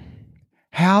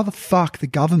how the fuck the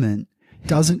government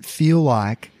doesn't feel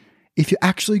like, if you're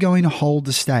actually going to hold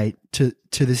the state to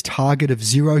this target of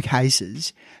 0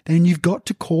 cases, then you've got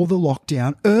to call the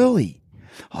lockdown early.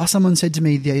 Someone said to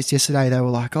me yesterday, they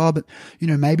were like, but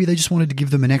maybe they just wanted to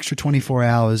give them an extra 24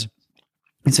 hours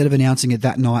instead of announcing it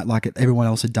that night like everyone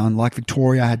else had done, like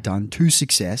Victoria had done, to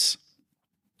success.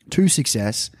 They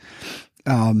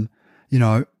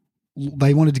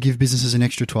wanted to give businesses an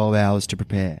extra 12 hours to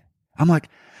prepare. I'm like,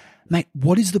 mate,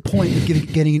 what is the point of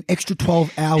getting an extra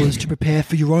 12 hours to prepare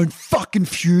for your own fucking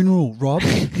funeral, Rob?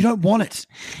 You don't want it.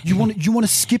 You want to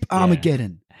skip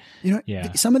Armageddon.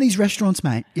 Some of these restaurants,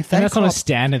 mate, if they that's not a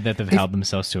standard that they've held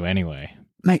themselves to anyway.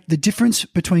 Mate, the difference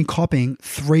between copping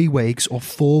 3 weeks or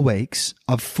 4 weeks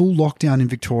of full lockdown in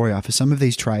Victoria for some of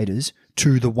these traders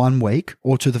to the 1 week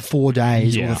or to the 4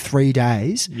 days or the 3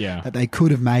 days that they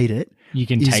could have made it. You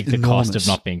can take the cost of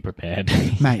not being prepared.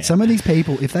 Mate, some of these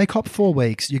people, if they cop 4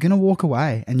 weeks, you're going to walk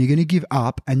away and you're going to give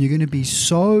up and you're going to be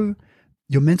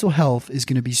your mental health is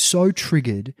going to be so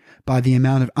triggered by the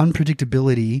amount of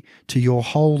unpredictability to your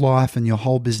whole life and your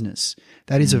whole business.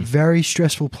 That is a very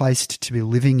stressful place to be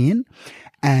living in.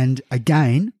 And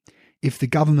again, if the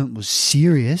government was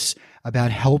serious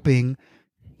about helping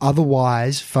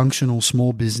otherwise functional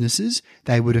small businesses,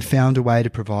 they would have found a way to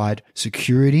provide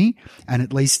security and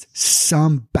at least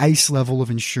some base level of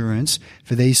insurance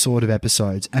for these sort of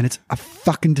episodes. And it's a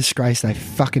fucking disgrace they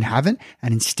fucking haven't.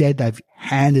 And instead they've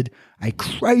handed a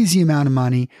crazy amount of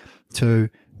money to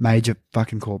major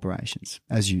fucking corporations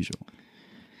as usual.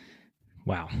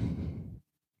 Wow.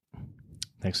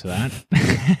 Thanks for that.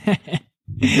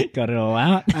 Got it all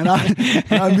out. And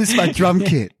I miss my drum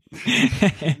kit.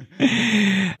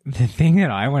 The thing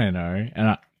that I want to know, and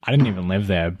I didn't even live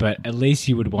there, but at least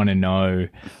you would want to know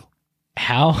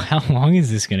how long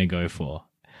is this going to go for?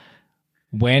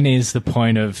 When is the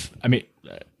point of? I mean,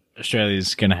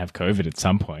 Australia's going to have COVID at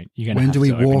some point. You're going to have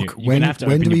to walk? When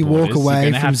do we walk away from zero? You're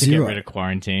going to have to get rid of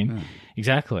quarantine. Yeah.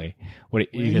 Exactly.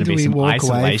 What you're going to be some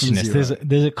isolationist.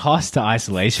 There's a cost to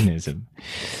isolationism.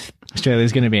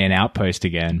 Australia's going to be an outpost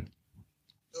again.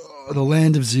 The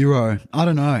land of zero. I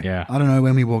don't know. Yeah. I don't know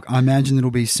when we walk. I imagine it'll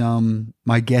be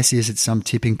my guess is it's some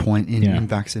tipping point in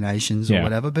vaccinations or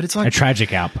whatever. But it's like a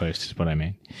tragic outpost is what I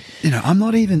mean. I'm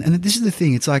not even, and this is the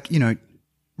thing. It's like,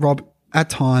 Rob, at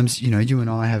times, you and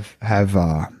I have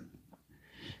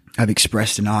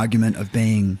expressed an argument of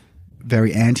being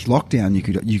very anti-lockdown,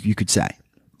 you could say.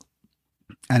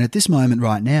 And at this moment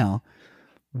right now,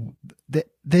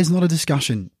 there's not a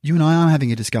discussion. You and I aren't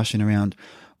having a discussion around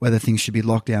whether things should be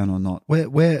locked down or not.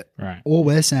 All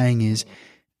we're saying is,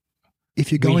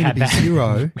 if you're going to be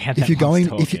zero, if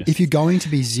you're going to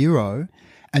be zero,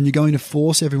 and you're going to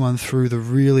force everyone through the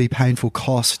really painful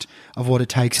cost of what it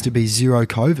takes to be zero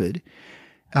COVID,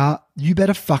 you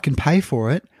better fucking pay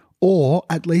for it, or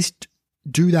at least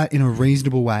do that in a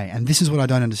reasonable way. And this is what I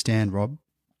don't understand, Rob.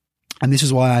 And this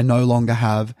is why I no longer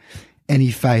have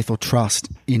any faith or trust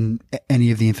in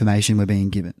any of the information we're being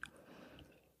given.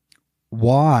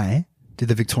 Why did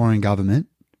the Victorian government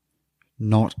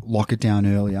not lock it down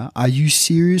earlier? Are you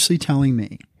seriously telling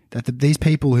me that these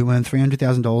people who earn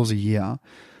 $300,000 a year,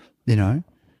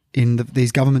 in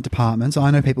these government departments.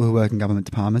 I know people who work in government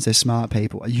departments. They're smart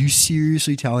people. Are you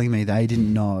seriously telling me they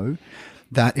didn't know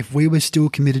that if we were still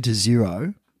committed to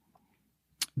zero,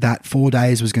 that 4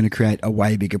 days was going to create a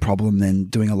way bigger problem than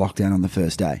doing a lockdown on the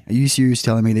first day? Are you serious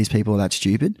telling me these people are that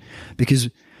stupid? Because,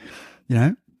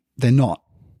 they're not.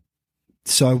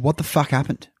 So what the fuck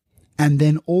happened? And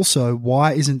then also,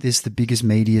 why isn't this the biggest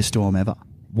media storm ever?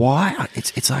 Why?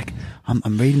 It's like,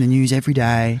 I'm reading the news every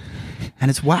day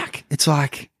and it's whack. It's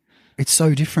like, it's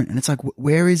so different. And it's like,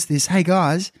 where is this? Hey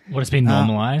guys. What has been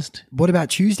normalized? What about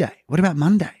Tuesday? What about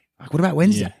Monday? Like, what about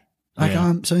Wednesday?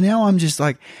 So now I'm just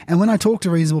like, and when I talk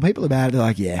to reasonable people about it, they're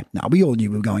like, we all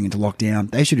knew we were going into lockdown.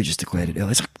 They should have just declared it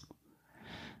early. It's like,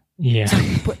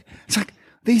 it's like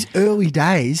these early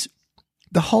days,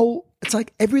 it's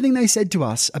like everything they said to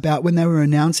us about when they were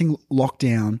announcing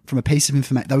lockdown from a piece of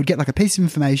information. They would get like a piece of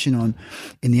information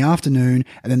in the afternoon,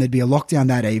 and then there'd be a lockdown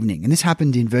that evening. And this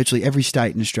happened in virtually every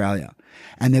state in Australia.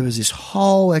 And there was this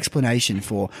whole explanation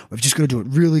for, we've just got to do it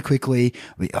really quickly.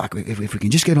 If we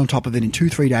can just get on top of it in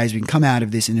 2-3 days, we can come out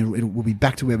of this and we'll be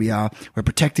back to where we are. We're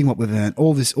protecting what we've earned,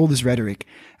 all this rhetoric.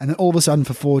 And then all of a sudden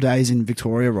for 4 days in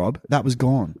Victoria, Rob, that was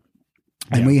gone.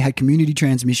 And we had community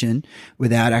transmission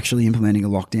without actually implementing a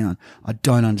lockdown. I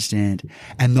don't understand.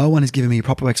 And no one has given me a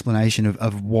proper explanation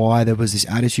of why there was this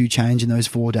attitude change in those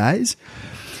 4 days.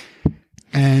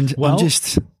 And I'm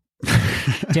just...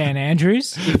 Dan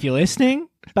Andrews, if you're listening,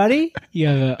 buddy, you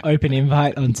have an open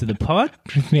invite onto the pod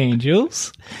with me and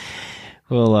Jules.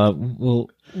 We'll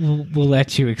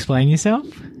let you explain yourself.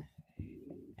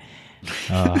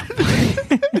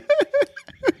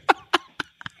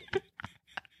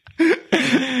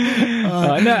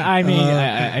 No, I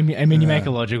mean, you make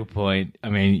a logical point. I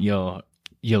mean, your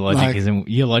logic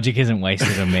isn't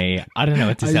wasted on me. I don't know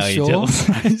what to tell you, Jules.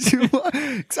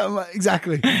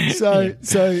 Exactly. So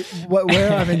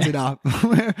where I've ended up,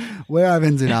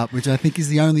 which I think is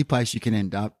the only place you can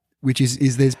end up, which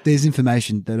is there's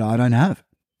information that I don't have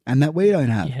and that we don't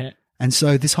have. Yeah. And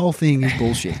so this whole thing is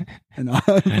bullshit. And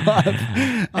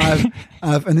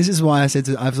and this is why I said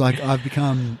I've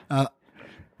become.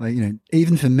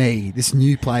 Even for me, this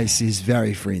new place is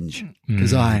very fringe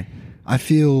because I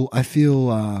feel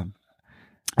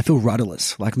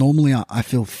rudderless. Like normally I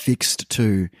feel fixed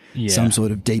to some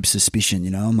sort of deep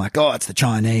suspicion, I'm like, oh, it's the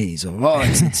Chinese or,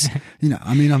 it's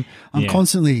I'm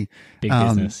constantly, big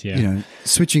business,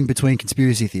 switching between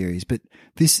conspiracy theories. But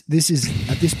this is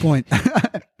at this point,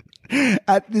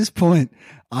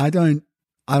 I don't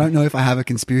know if I have a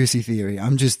conspiracy theory.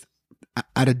 I'm just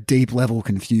at a deep level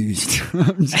confused.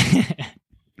 I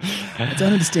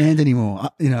don't understand anymore.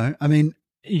 I mean,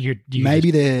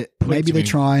 maybe they're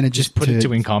trying to just put it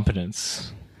to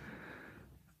incompetence.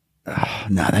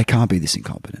 No, they can't be this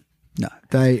incompetent. No,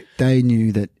 they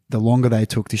knew that the longer they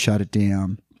took to shut it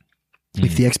down,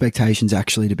 if the expectation's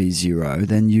actually to be zero,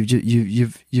 then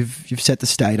you've set the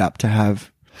state up to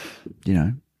have,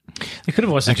 they could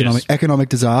have also economic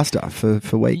disaster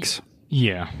for weeks.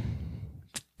 Yeah.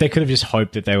 They could have just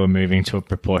hoped that they were moving to a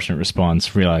proportionate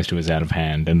response, realized it was out of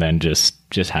hand, and then just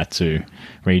had to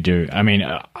redo. I mean,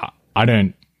 I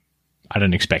don't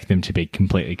expect them to be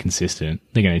completely consistent.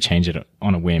 They're going to change it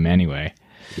on a whim anyway.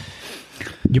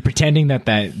 You're pretending that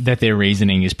their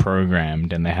reasoning is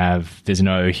programmed and there's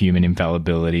no human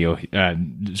infallibility or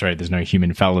there's no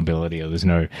human fallibility or there's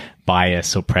no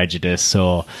bias or prejudice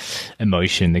or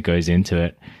emotion that goes into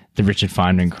it. The Richard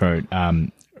Feynman quote,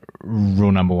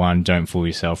 rule number 1, don't fool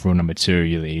yourself. Rule number 2,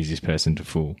 you're the easiest person to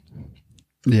fool.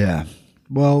 Yeah.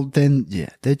 Well, then,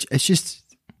 it's just,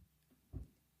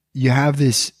 you have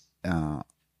this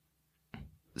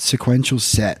sequential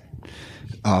set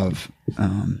of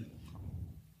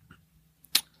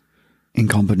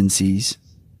incompetencies,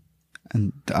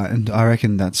 and I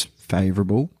reckon that's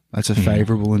favourable. That's a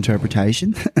favourable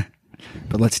interpretation.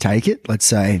 But let's take it. Let's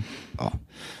say,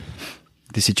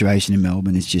 the situation in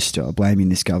Melbourne is just blaming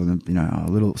this government, a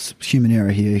little human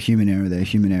error here, human error there,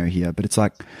 human error here. But it's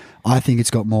like, I think it's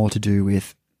got more to do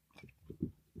with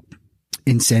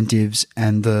incentives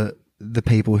and the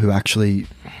people who actually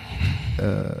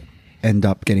end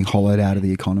up getting hollowed out of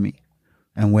the economy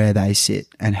and where they sit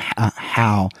and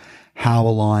how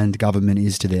aligned government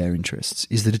is to their interests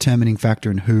is the determining factor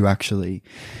in who actually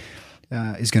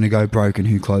is going to go broke and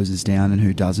who closes down and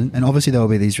who doesn't. And obviously there will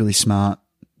be these really smart,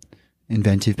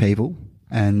 inventive people,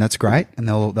 and that's great. And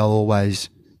they'll always,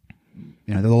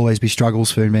 there'll always be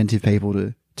struggles for inventive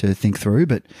people to think through.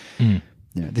 But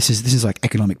this is like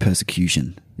economic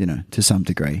persecution, to some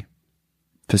degree,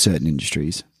 for certain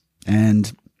industries.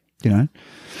 And the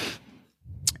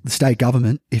state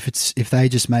government, if they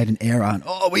just made an error and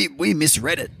we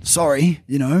misread it, sorry,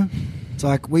 It's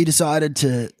like we decided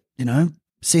to,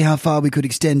 see how far we could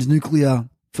extend nuclear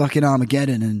fucking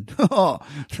Armageddon, and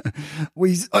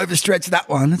we overstretched that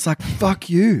one. It's like,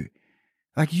 fuck you.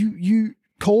 Like you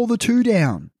call the two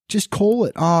down. Just call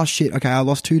it. Oh shit. Okay, I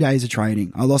lost 2 days of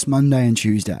trading. I lost Monday and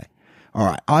Tuesday. All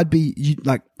right,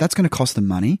 that's going to cost them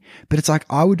money, but it's like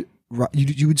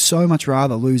you would so much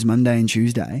rather lose Monday and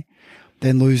Tuesday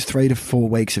than lose 3 to 4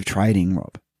 weeks of trading,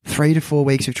 Rob. 3 to 4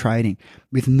 weeks of trading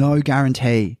with no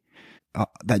guarantee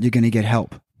that you're going to get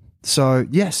help. So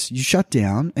yes, you shut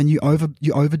down and you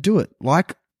overdo it,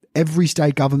 like every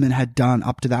state government had done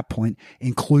up to that point,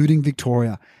 including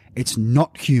Victoria. It's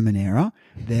not human error.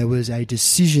 There was a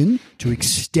decision to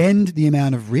extend the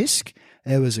amount of risk.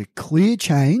 There was a clear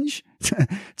change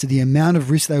to the amount of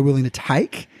risk they were willing to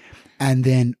take. And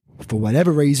then for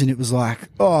whatever reason, it was like,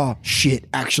 oh shit,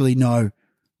 actually, no,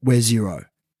 we're zero.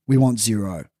 We want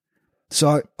zero.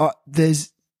 So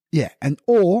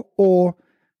or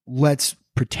let's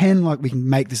pretend like we can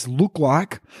make this look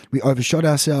like we overshot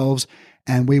ourselves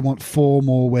and we want 4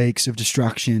 more weeks of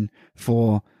destruction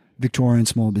for Victorian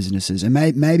small businesses. And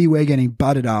maybe we're getting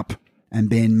buttered up and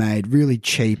being made really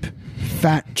cheap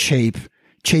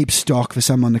stock for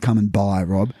someone to come and buy,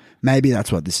 Rob. Maybe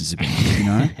that's what this is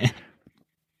about,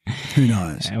 Who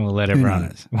knows? And we'll let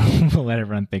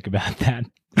everyone think about that.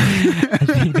 I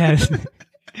think that's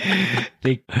I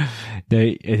think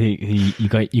you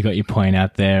got your point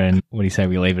out there, and what do you say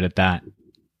we leave it at that?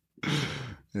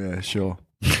 Yeah, sure.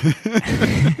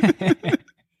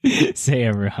 See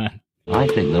everyone. I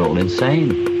think they're all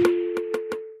insane.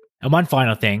 And one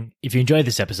final thing, if you enjoyed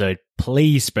this episode,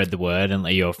 please spread the word and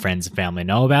let your friends and family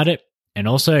know about it. And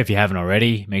also, if you haven't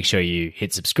already, make sure you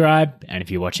hit subscribe. And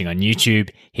if you're watching on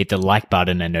YouTube, hit the like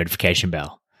button and notification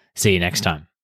bell. See you next time.